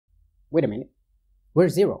Wait a minute.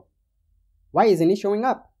 Where's Zero? Why isn't he showing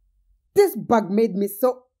up? This bug made me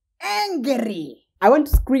so angry! I want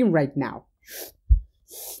to scream right now.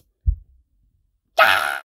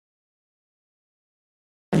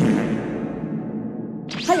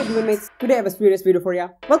 Hello Devlogs, today I have a serious video for ya.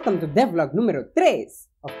 Welcome to Devlog numero 3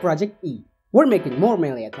 of Project E. We're making more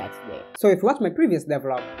melee attacks today. So if you watched my previous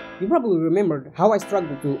devlog, you probably remembered how I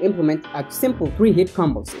struggled to implement a simple 3-hit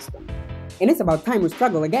combo system. And it's about time we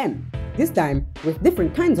struggle again. This time with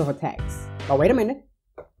different kinds of attacks. But wait a minute.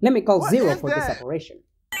 Let me call Zero for this operation.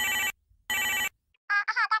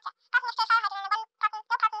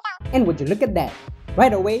 And would you look at that?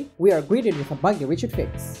 Right away, we are greeted with a bug that we should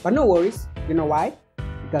fix. But no worries, you know why?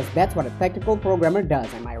 Because that's what a technical programmer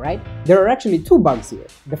does, am I right? There are actually 2 bugs here.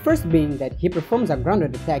 The first being that he performs a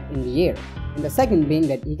grounded attack in the air, and the second being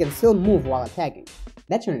that he can still move while attacking.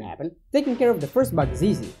 That shouldn't happen. Taking care of the first bug is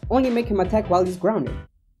easy. Only make him attack while he's grounded.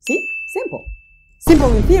 See? Simple.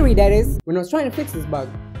 Simple in theory, that is. When I was trying to fix this bug,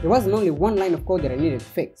 there wasn't only one line of code that I needed to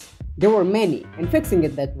fix. There were many, and fixing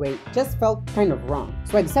it that way just felt kind of wrong.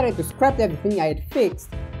 So I decided to scrap everything I had fixed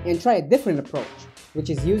and try a different approach, which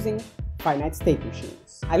is using finite state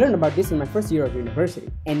machines. I learned about this in my first year of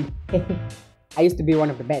university, and I used to be one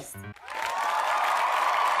of the best.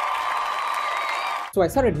 So I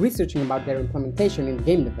started researching about their implementation in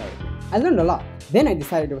game development. I learned a lot. Then I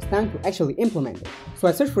decided it was time to actually implement it. So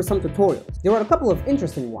I searched for some tutorials. There were a couple of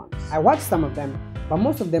interesting ones. I watched some of them, but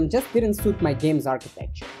most of them just didn't suit my game's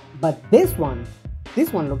architecture. But this one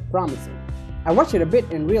looked promising. I watched it a bit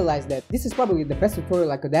and realized that this is probably the best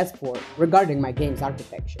tutorial I could ask for regarding my game's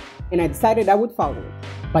architecture. And I decided I would follow it.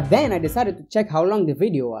 But then I decided to check how long the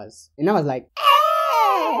video was, and I was like,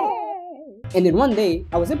 and then one day,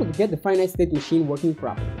 I was able to get the finite state machine working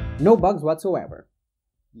properly. No bugs whatsoever.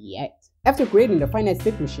 Yet. After creating the finite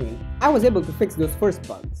state machine, I was able to fix those first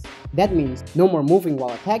bugs. That means no more moving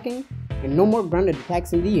while attacking, and no more grounded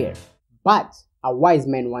attacks in the air. But a wise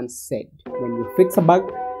man once said, when you fix a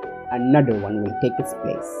bug, another one will take its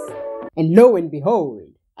place. And lo and behold,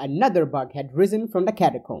 another bug had risen from the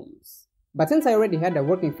catacombs. But since I already had a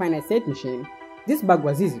working finite state machine, this bug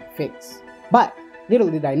was easy to fix. But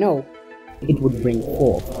little did I know, it would bring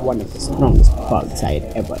forth one of the strongest bugs I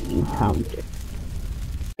had ever encountered.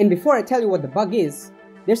 And before I tell you what the bug is,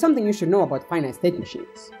 there's something you should know about finite state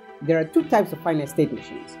machines. There are 2 types of finite state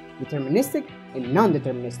machines, deterministic and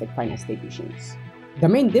non-deterministic finite state machines. The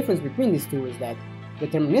main difference between these 2 is that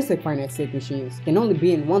deterministic finite state machines can only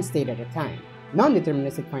be in one state at a time.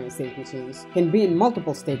 Non-deterministic finite state machines can be in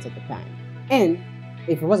multiple states at a time. And,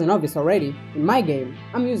 if it wasn't obvious already, in my game,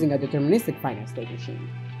 I'm using a deterministic finite state machine.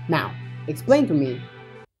 Now, explain to me,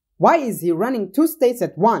 why is he running 2 states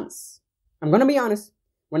at once? I'm gonna be honest,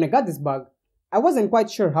 when I got this bug, I wasn't quite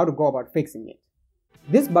sure how to go about fixing it.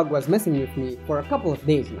 This bug was messing with me for a couple of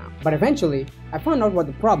days now, but eventually, I found out what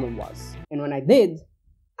the problem was. And when I did,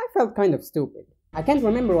 I felt kind of stupid. I can't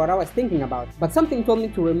remember what I was thinking about, but something told me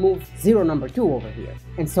to remove 0 number 2 over here.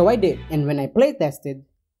 And so I did, and when I playtested,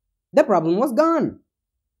 the problem was gone.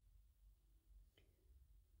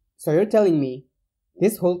 So you're telling me,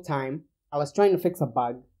 this whole time, I was trying to fix a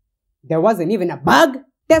bug, there wasn't even a bug?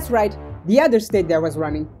 That's right, the other state that I was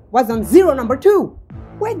running was on 0 number 2.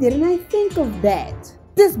 Why didn't I think of that?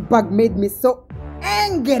 This bug made me so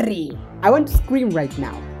angry. I want to scream right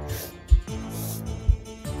now.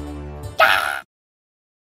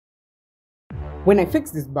 When I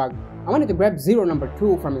fixed this bug, I wanted to grab 0 number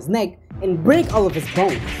 2 from his neck and break all of his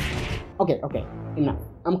bones. Okay, enough.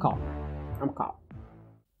 I'm calm.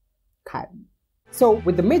 So,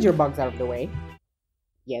 with the major bugs out of the way,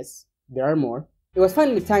 yes, there are more, it was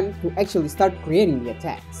finally time to actually start creating the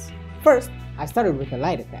attacks. First, I started with the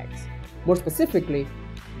light attacks. More specifically,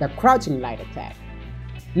 the crouching light attack.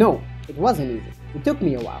 No, it wasn't easy. It took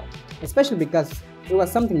me a while, especially because it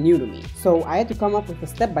was something new to me. So I had to come up with a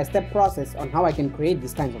step-by-step process on how I can create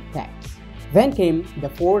these kinds of attacks. Then came the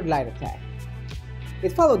forward light attack.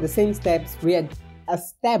 It followed the same steps we had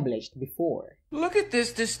established before. Look at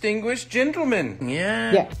this distinguished gentleman.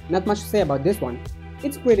 Yeah, not much to say about this one.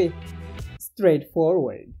 It's pretty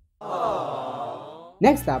straightforward. Aww.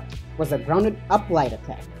 Next up was a grounded up light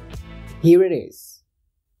attack. Here it is.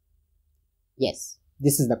 Yes,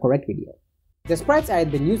 this is the correct video. The sprites I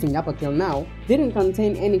had been using up until now didn't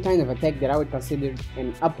contain any kind of attack that I would consider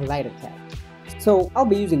an up light attack. So I'll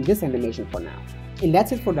be using this animation for now. And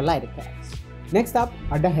that's it for the light attacks. Next up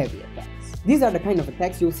are the heavy attacks. These are the kind of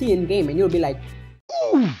attacks you'll see in game and you'll be like,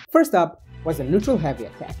 ooh. First up was a neutral heavy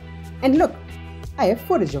attack. And look, I have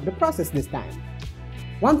footage of the process this time.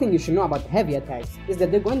 One thing you should know about heavy attacks is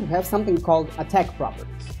that they're going to have something called attack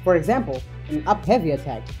properties. For example, an up heavy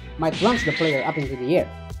attack might launch the player up into the air.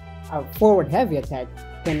 A forward heavy attack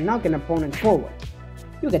can knock an opponent forward.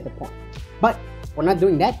 You get the point. But we're not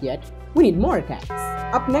doing that yet. We need more attacks.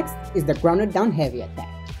 Up next is the grounded down heavy attack.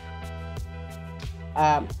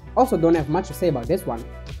 Also don't have much to say about this one.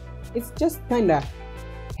 It's just kinda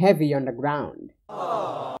heavy on the ground.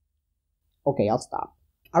 Okay, I'll stop.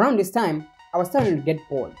 Around this time, I was starting to get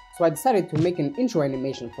bored, so I decided to make an intro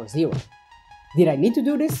animation for Zero. Did I need to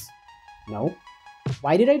do this? No.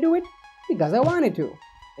 Why did I do it? Because I wanted to.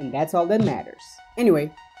 And that's all that matters.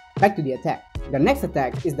 Anyway, back to the attack. The next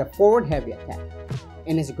attack is the forward heavy attack.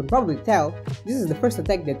 And as you can probably tell, this is the first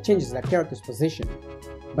attack that changes the character's position.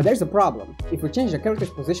 But there's a problem. If we change the character's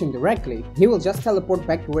position directly, he will just teleport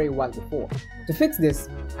back to where he was before. To fix this,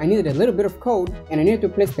 I needed a little bit of code, and I needed to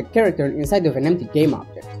place the character inside of an empty game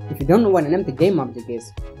object. If you don't know what an empty game object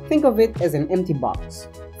is, think of it as an empty box.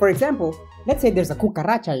 For example, let's say there's a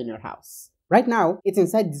cucaracha in your house. Right now, it's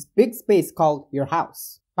inside this big space called your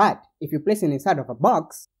house. But if you place it inside of a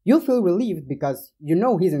box, you'll feel relieved because you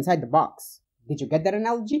know he's inside the box. Did you get that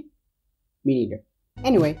analogy? Me neither.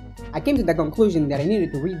 Anyway, I came to the conclusion that I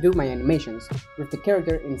needed to redo my animations with the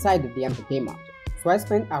character inside of the empty game object. So I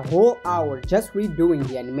spent a whole hour just redoing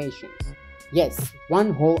the animations. Yes,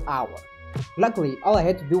 1 whole hour. Luckily, all I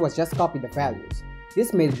had to do was just copy the values.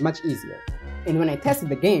 This made it much easier. And when I tested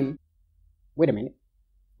the game... Wait a minute.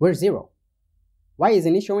 Where's Zero? Why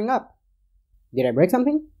isn't he showing up? Did I break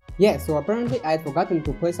something? Yeah, so apparently I had forgotten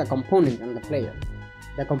to place a component on the player.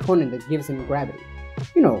 The component that gives him gravity.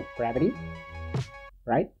 You know, gravity.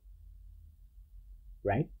 Right?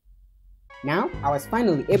 Right? Now, I was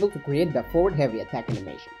finally able to create the forward heavy attack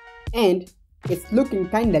animation. And it's looking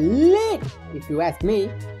kinda lit, if you ask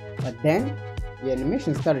me. But then, the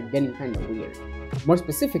animation started getting kinda weird. More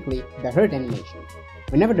specifically, the hurt animation.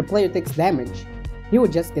 Whenever the player takes damage, he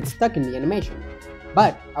would just get stuck in the animation.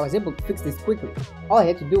 But I was able to fix this quickly. All I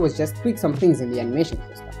had to do was just tweak some things in the animation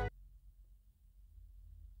system.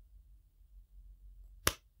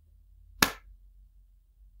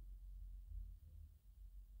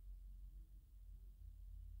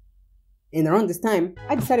 And around this time,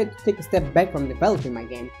 I decided to take a step back from developing my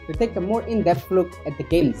game to take a more in-depth look at the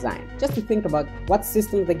game design, just to think about what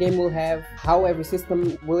systems the game will have, how every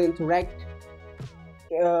system will interact.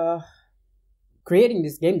 Creating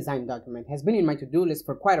this game design document has been in my to-do list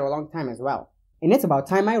for quite a long time as well, and it's about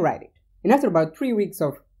time I write it. And after about 3 weeks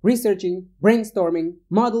of researching, brainstorming,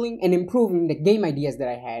 modeling, and improving the game ideas that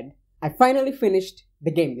I had, I finally finished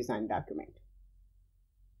the game design document.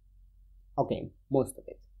 Okay, most of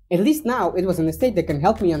it. At least now, it was in a state that can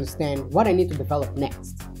help me understand what I need to develop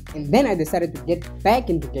next. And then I decided to get back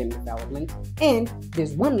into game development, and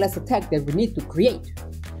there's one less attack that we need to create.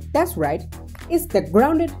 That's right, it's the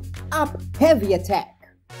grounded up heavy attack.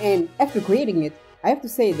 And after creating it, I have to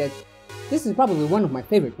say that this is probably one of my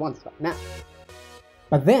favorite ones right now.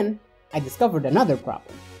 But then, I discovered another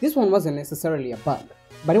problem. This one wasn't necessarily a bug,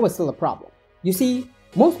 but it was still a problem. You see,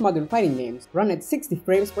 most modern fighting games run at 60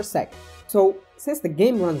 frames per second. So, since the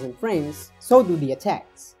game runs in frames, so do the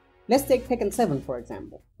attacks. Let's take Tekken 7 for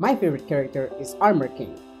example. My favorite character is Armor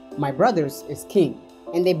King. My brother's is King,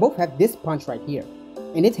 and they both have this punch right here.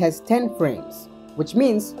 And it has 10 frames, which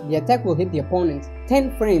means the attack will hit the opponent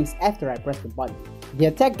 10 frames after I press the button. The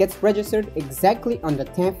attack gets registered exactly on the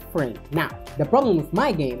 10th frame. Now, the problem with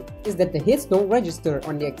my game is that the hits don't register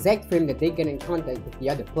on the exact frame that they get in contact with the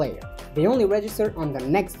other player. They only register on the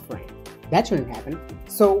next frame. That shouldn't happen,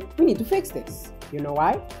 so we need to fix this. You know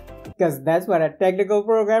why? Because that's what a technical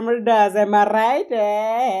programmer does, am I right?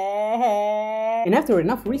 And after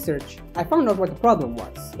enough research, I found out what the problem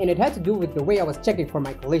was, and it had to do with the way I was checking for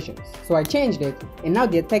my collisions. So I changed it, and now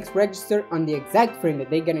the attacks register on the exact frame that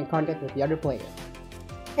they get in contact with the other player.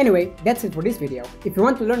 Anyway, that's it for this video. If you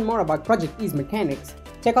want to learn more about Project E's mechanics,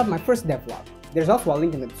 check out my first devlog. There's also a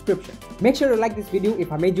link in the description. Make sure to like this video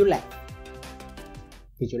if I made you laugh.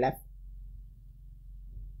 Did you laugh?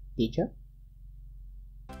 Did you?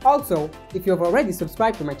 Also, if you have already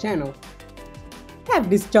subscribed to my channel, have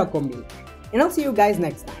this chuckle me. And I'll see you guys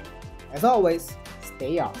next time. As always,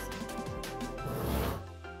 stay awesome.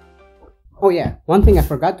 Oh yeah, one thing I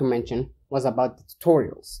forgot to mention was about the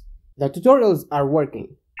tutorials. The tutorials are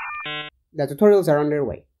working. The tutorials are on their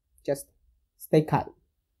way. Just stay calm.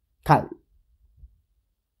 Calm.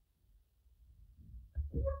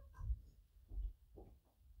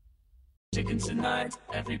 Chicken tonight,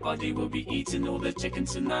 everybody will be eating all the chicken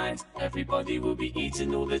tonight. Everybody will be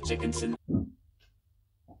eating all the chicken tonight.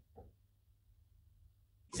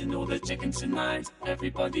 Eating all the chicken tonight.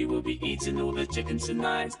 Everybody will be eating all the chicken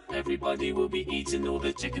tonight. Everybody will be eating all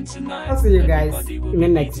the chicken tonight. I'll see you guys in the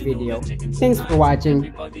next video. Thanks for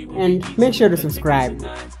watching and make sure to subscribe.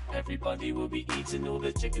 Everybody will be eating all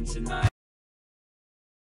the chicken tonight.